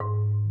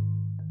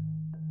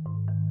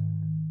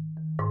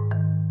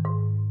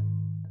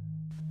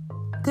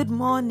Good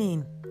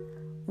morning.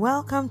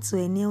 Welcome to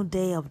a new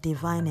day of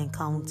divine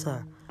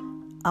encounter.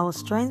 Our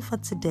strength for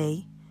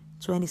today,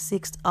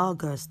 26th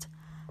August,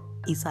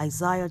 is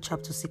Isaiah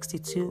chapter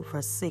 62,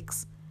 verse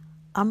 6.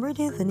 I'm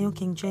reading the New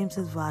King James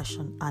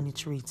Version and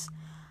it reads,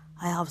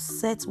 I have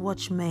set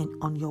watchmen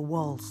on your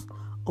walls,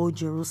 O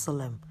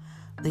Jerusalem.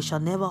 They shall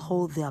never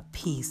hold their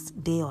peace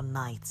day or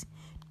night.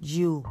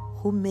 You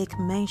who make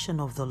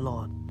mention of the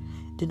Lord,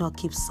 do not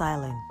keep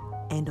silent.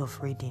 End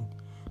of reading.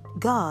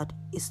 God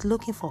is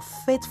looking for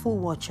faithful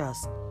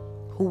watchers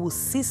who will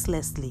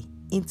ceaselessly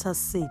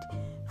intercede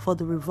for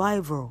the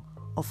revival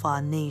of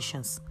our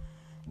nations.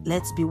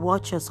 Let's be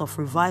watchers of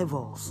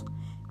revivals.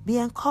 Be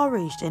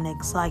encouraged and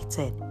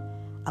excited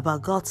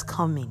about God's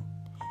coming.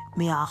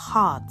 May our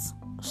hearts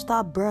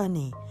start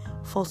burning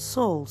for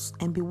souls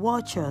and be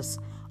watchers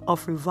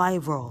of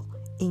revival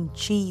in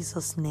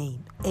Jesus'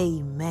 name.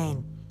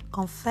 Amen.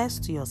 Confess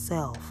to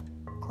yourself,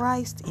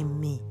 Christ in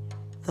me,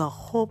 the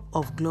hope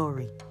of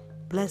glory.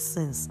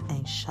 Blessings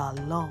and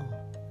shalom.